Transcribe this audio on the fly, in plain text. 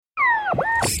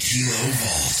Kilo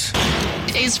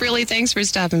Vault. Ace, thanks for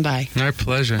stopping by. Our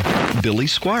pleasure. Billy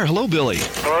Squire. Hello, Billy.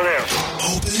 Hello there.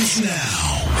 Opens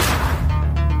now.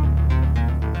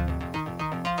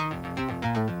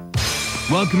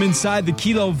 Welcome inside the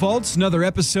Kilo Vaults, another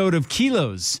episode of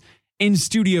Kilo's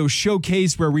in-studio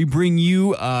showcase where we bring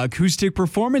you acoustic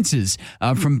performances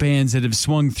from bands that have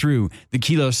swung through the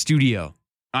Kilo studio.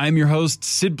 I'm your host,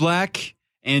 Sid Black,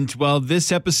 and, this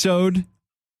episode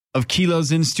of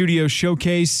Kilo's in-studio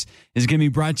showcase is going to be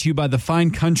brought to you by the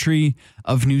fine country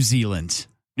of New Zealand.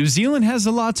 New Zealand has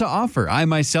a lot to offer. I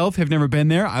myself have never been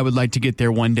there. I would like to get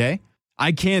there one day.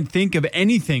 I can't think of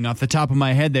anything off the top of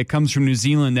my head that comes from New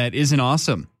Zealand that isn't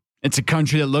awesome. It's a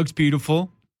country that looks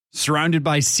beautiful, surrounded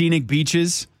by scenic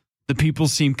beaches. The people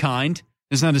seem kind.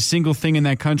 There's not a single thing in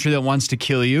that country that wants to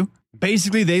kill you.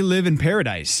 Basically, they live in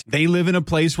paradise. They live in a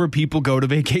place where people go to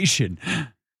vacation.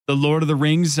 The Lord of the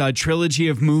Rings trilogy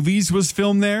of movies was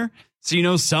filmed there.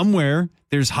 So, somewhere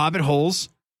there's hobbit holes,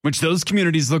 which those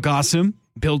communities look awesome,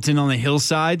 built in on the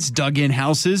hillsides, dug in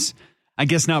houses. I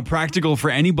guess not practical for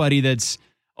anybody that's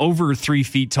over 3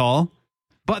 feet tall.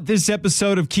 But this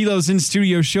episode of Kilo's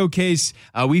in-studio showcase,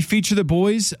 we feature the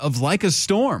boys of Like a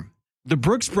Storm, the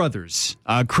Brooks Brothers,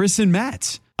 Chris and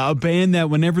Matt, a band that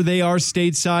whenever they are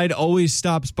stateside always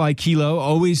stops by Kilo,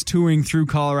 always touring through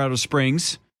Colorado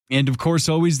Springs, and of course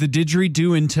always the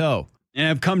Didgeridoo in tow. And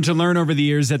I've come to learn over the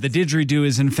years that the Didgeridoo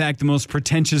is in fact the most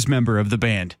pretentious member of the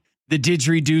band. The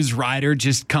Didgeridoo's rider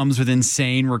just comes with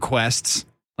insane requests,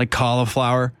 like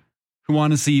cauliflower. Who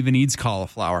honestly even eats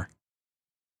cauliflower?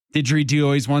 Didgeridoo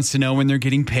always wants to know when they're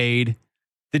getting paid.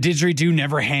 The Didgeridoo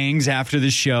never hangs after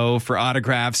the show for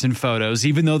autographs and photos,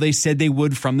 even though they said they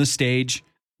would from the stage.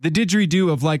 The Didgeridoo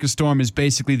of Like a Storm is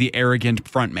basically the arrogant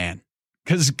frontman.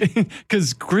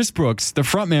 Because Chris Brooks, the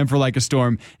frontman for Like a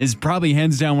Storm, is probably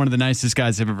hands down one of the nicest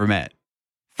guys I've ever met.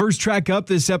 First track up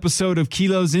this episode of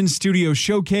Kilo's in-studio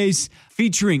showcase,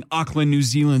 featuring Auckland, New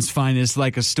Zealand's finest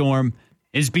Like a Storm,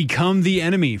 is Become the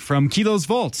Enemy from Kilo's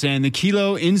Vaults and the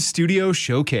Kilo in-studio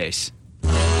showcase.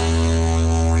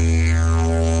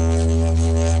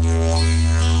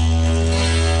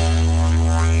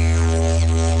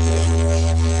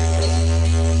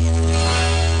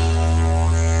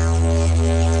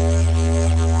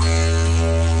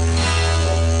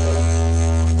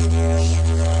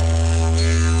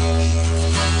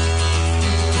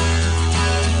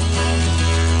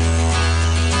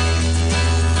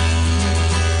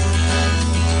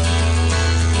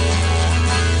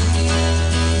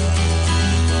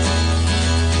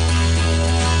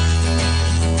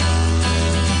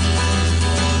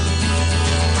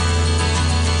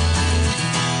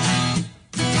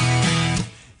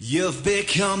 You've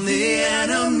become the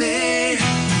enemy.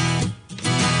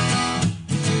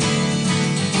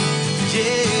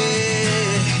 Yeah.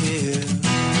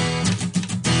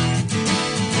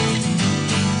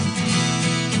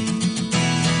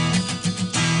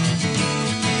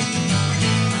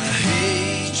 I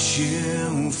hate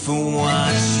you for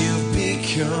what you've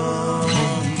become.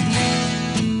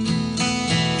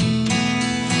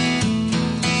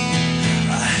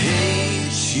 I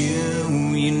hate you,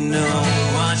 you know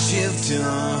what you've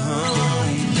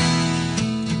done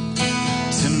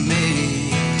to me.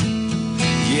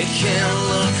 You can't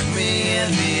look me in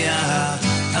the eye.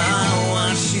 I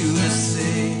want you to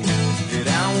see that I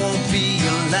won't be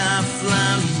your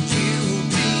lifeline. You'll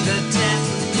be the death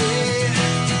of me.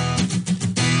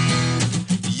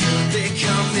 You'll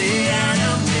become the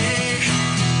enemy,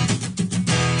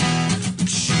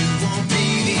 but you won't be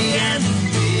the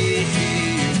enemy.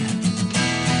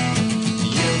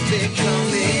 You've become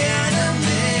the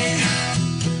enemy,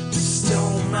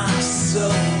 stole my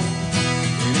soul,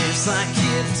 and it's like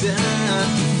you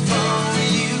died before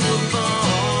you were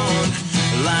born,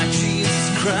 like Jesus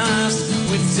Christ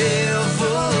with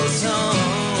devil's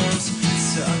arms,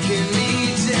 sucking me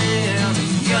down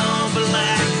in your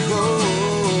black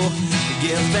hole.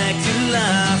 Give back to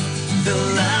life, the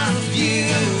life you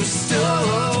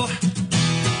stole.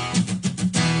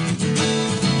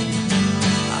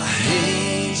 I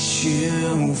hate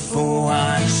you for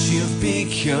what you've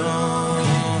become.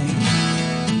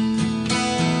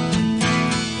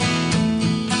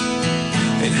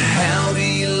 And how do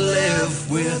you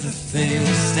live with the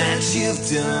things that you've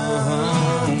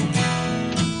done?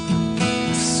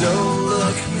 So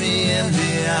look me in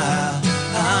the eye.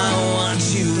 I want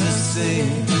you to see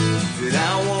that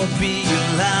I won't be your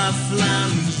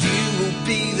lifeline. You will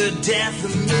be the death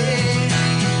of me.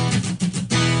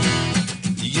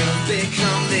 You've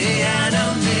become the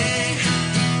enemy,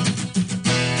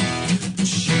 but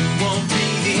you won't be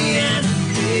the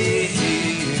enemy.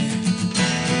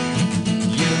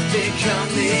 You've become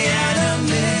become the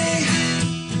enemy.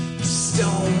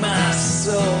 Stole my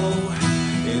soul,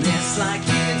 and it's like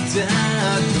you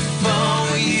died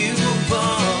before you were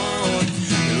born.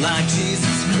 Like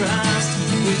Jesus Christ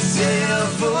with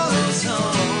devil's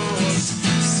horns,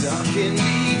 sucking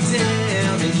me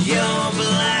down in your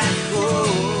black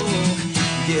hole.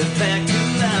 Give back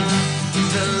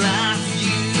the life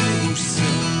you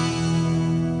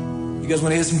stole. You guys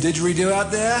want to hear some didgeridoo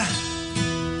out there?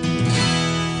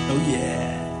 Oh yeah.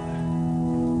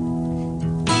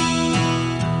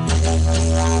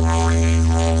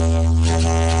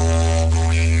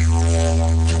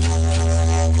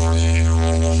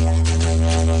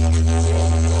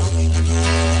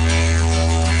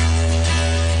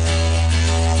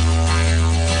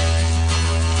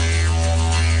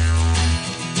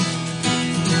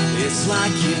 It's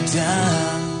like you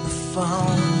died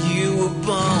before you were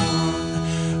born.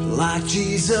 Like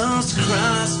Jesus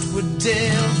Christ with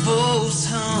devil's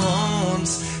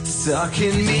horns,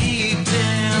 sucking me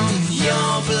down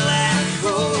your black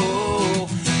hole.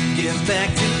 Give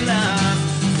back the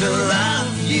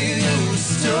life you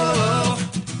stole.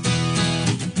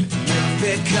 You've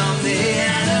become the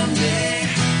enemy,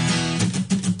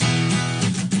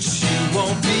 but you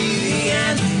won't be the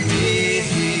enemy.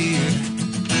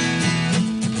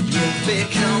 You've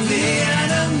become the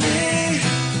enemy.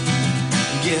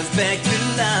 Give back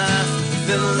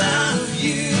the life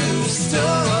you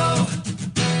stole.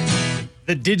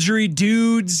 The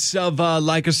Didgeridoos of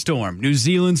Like a Storm, New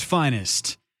Zealand's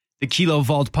finest. The Kilo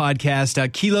Vault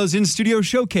Podcast, Kilo's in-studio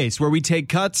showcase, where we take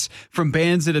cuts from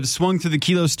bands that have swung through the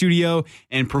Kilo studio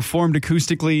and performed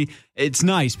acoustically. It's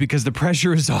nice because the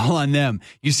pressure is all on them.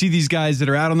 You see these guys that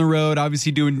are out on the road,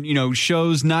 obviously doing,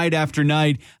 shows night after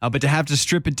night, but to have to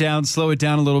strip it down, slow it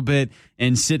down a little bit,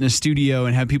 and sit in a studio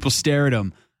and have people stare at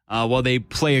them while they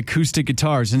play acoustic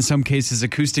guitars, in some cases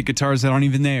acoustic guitars that aren't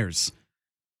even theirs.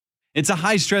 It's a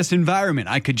high-stress environment,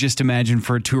 I could just imagine,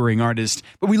 for a touring artist.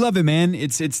 But we love it, man.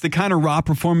 It's the kind of raw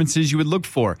performances you would look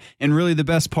for, and really the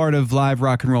best part of live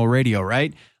rock and roll radio,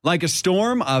 right? Like a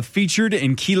Storm, featured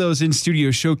in Kilo's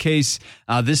in-studio showcase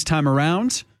this time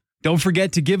around. Don't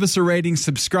forget to give us a rating,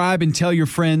 subscribe, and tell your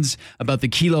friends about the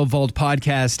Kilo Vault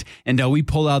Podcast. And we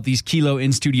pull out these Kilo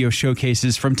in-studio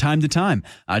showcases from time to time.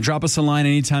 Drop us a line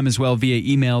anytime as well via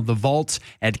email,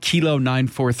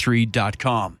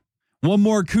 thevault@kilo943.com. One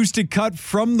more acoustic cut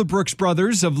from the Brooks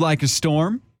Brothers of Like a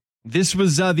Storm. This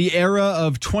was the era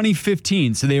of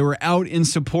 2015, so they were out in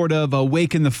support of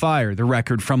Wake in the Fire, the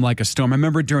record from Like a Storm. I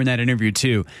remember during that interview,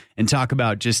 too, and talk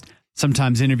about just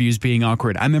sometimes interviews being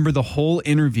awkward. I remember the whole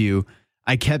interview,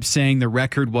 I kept saying the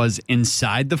record was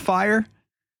Inside the Fire.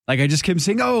 Like, I just kept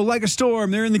saying, oh, Like a Storm,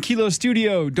 they're in the Kilo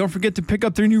studio. Don't forget to pick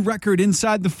up their new record,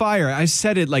 Inside the Fire. I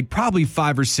said it like probably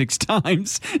 5 or 6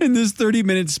 times in this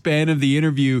 30-minute span of the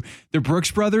interview. The Brooks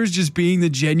Brothers, just being the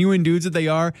genuine dudes that they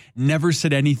are, never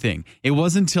said anything. It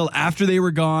wasn't until after they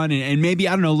were gone and maybe,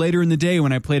 I don't know, later in the day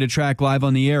when I played a track live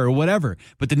on the air or whatever.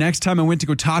 But the next time I went to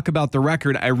go talk about the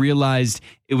record, I realized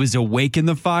it was Awake in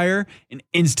the Fire, and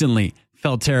instantly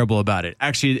felt terrible about it.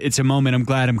 Actually, it's a moment I'm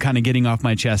glad I'm kind of getting off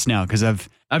my chest now, because I've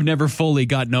never fully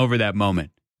gotten over that moment.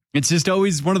 It's just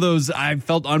always one of those I've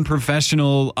felt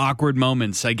unprofessional, awkward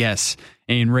moments, I guess,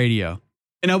 in radio.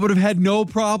 And I would have had no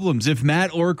problems if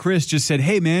Matt or Chris just said,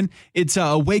 hey, man, it's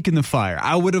Awake in the Fire.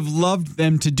 I would have loved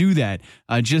them to do that,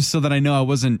 just so that I know I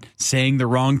wasn't saying the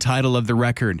wrong title of the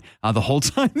record the whole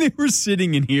time they were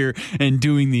sitting in here and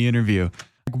doing the interview.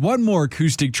 One more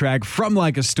acoustic track from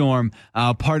Like a Storm,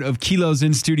 part of Kilo's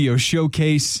in-studio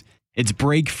showcase. It's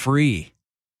Break Free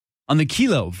on the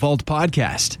Kilo Vault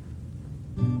Podcast.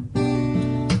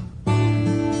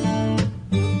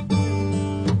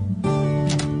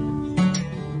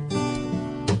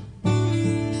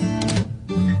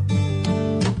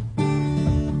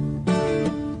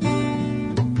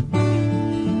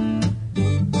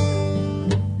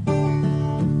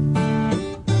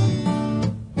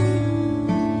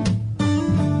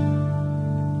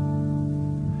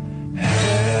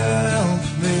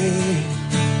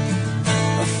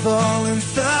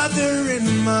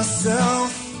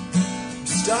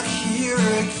 Stuck here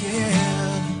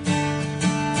again,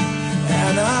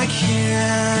 and I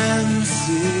can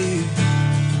see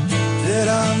that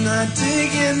I'm not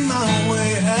digging my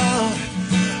way out,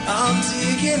 I'm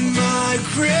digging my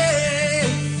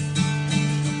grave.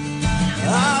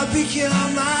 I've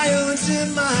become my own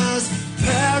demise,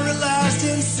 paralyzed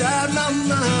inside my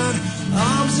mind,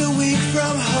 arms are weak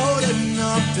from holding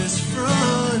up this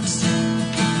front.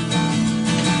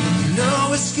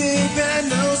 No escape and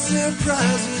no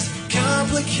surprises,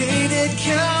 complicated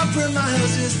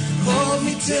compromises hold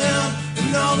me down,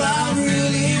 and all I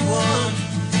really want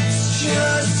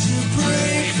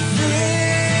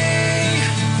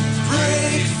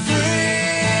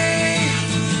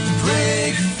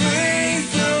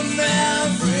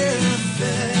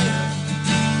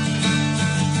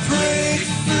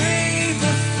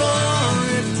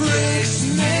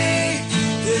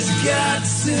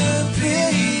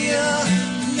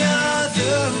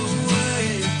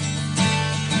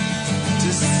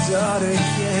start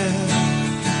again.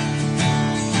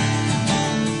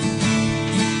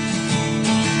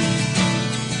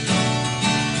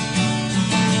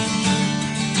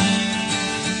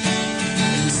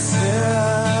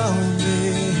 Tell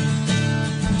me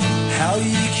how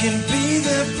you can be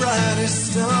the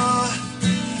brightest star,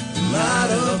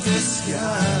 light up the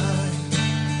sky,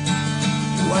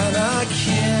 when I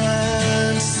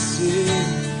can't see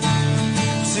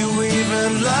to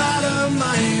even light up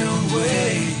my own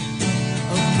way.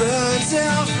 I'm burnt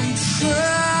out from trying.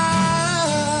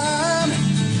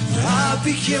 I've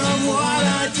become what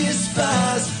I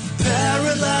despise,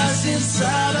 paralyzed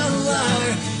inside a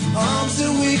lie. Arms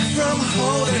are weak from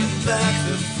holding back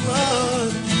the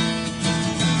flood.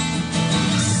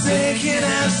 Sinking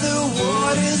as the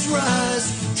waters rise,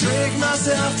 drink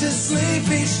myself to sleep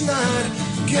each night.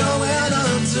 Going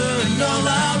under, and all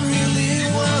I really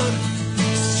want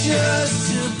is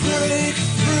just to break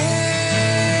free.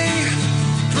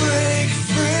 Break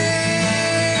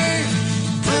free.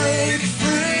 Break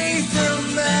free from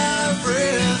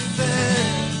everything.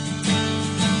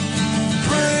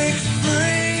 Break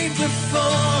free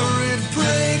before it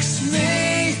breaks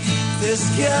me. There's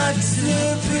got to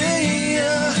be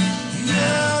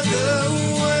another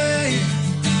way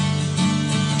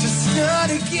to start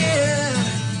again.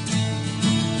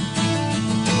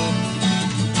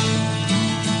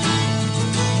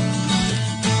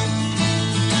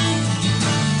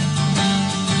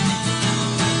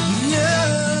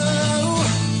 No,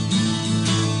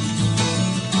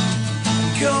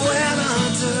 going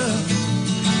under,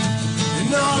 and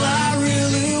all I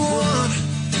really want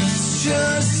is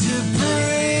just to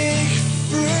break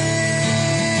free.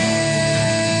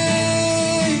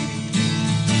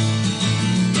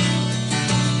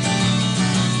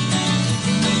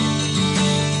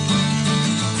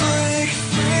 Break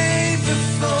free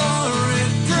before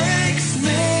it breaks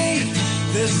me.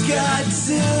 There's got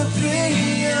to be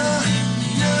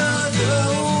another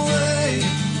way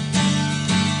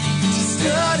to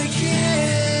start again.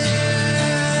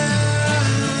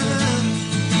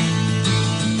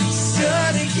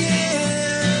 Start again.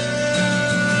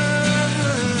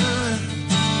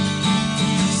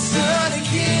 Start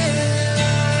again.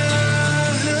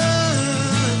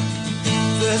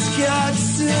 There's got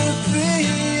to be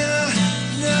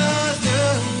another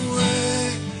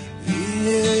way.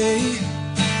 Yeah.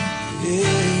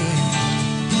 Yeah.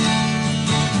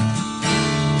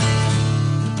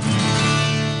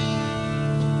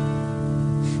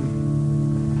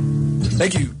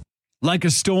 Thank you. Like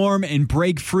a Storm and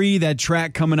Break Free, that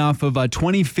track coming off of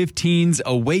 2015's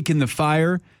Awaken the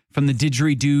Fire from the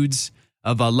Didgeridoos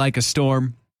of Like a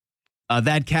Storm.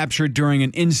 That captured during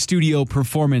an in-studio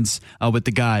performance with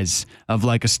the guys of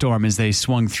Like a Storm as they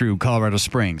swung through Colorado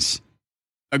Springs.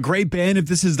 A great band. If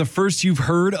this is the first you've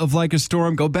heard of Like a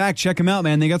Storm, go back, check them out,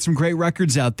 man. They got some great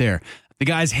records out there. The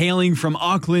guys hailing from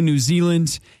Auckland, New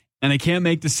Zealand. And I can't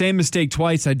make the same mistake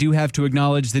twice. I do have to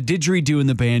acknowledge the didgeridoo in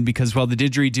the band because, well, the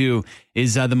didgeridoo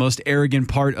is the most arrogant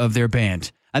part of their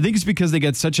band. I think it's because they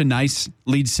got such a nice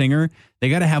lead singer. They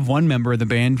got to have one member of the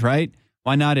band, right?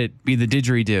 Why not it be the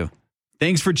didgeridoo?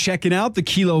 Thanks for checking out the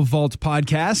Kilo Vault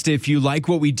podcast. If you like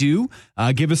what we do,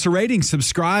 give us a rating,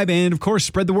 subscribe, and, of course,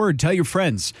 spread the word. Tell your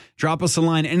friends. Drop us a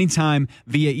line anytime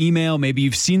via email. Maybe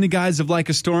you've seen the guys of Like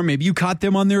a Storm. Maybe you caught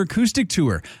them on their acoustic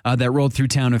tour that rolled through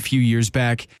town a few years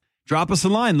back. Drop us a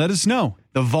line. Let us know.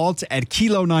 The Vault at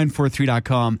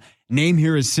kilo943.com. Name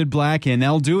here is Sid Black, and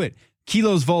they'll do it.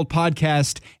 Kilo's Vault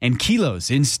podcast and Kilo's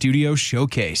in Studio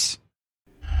Showcase.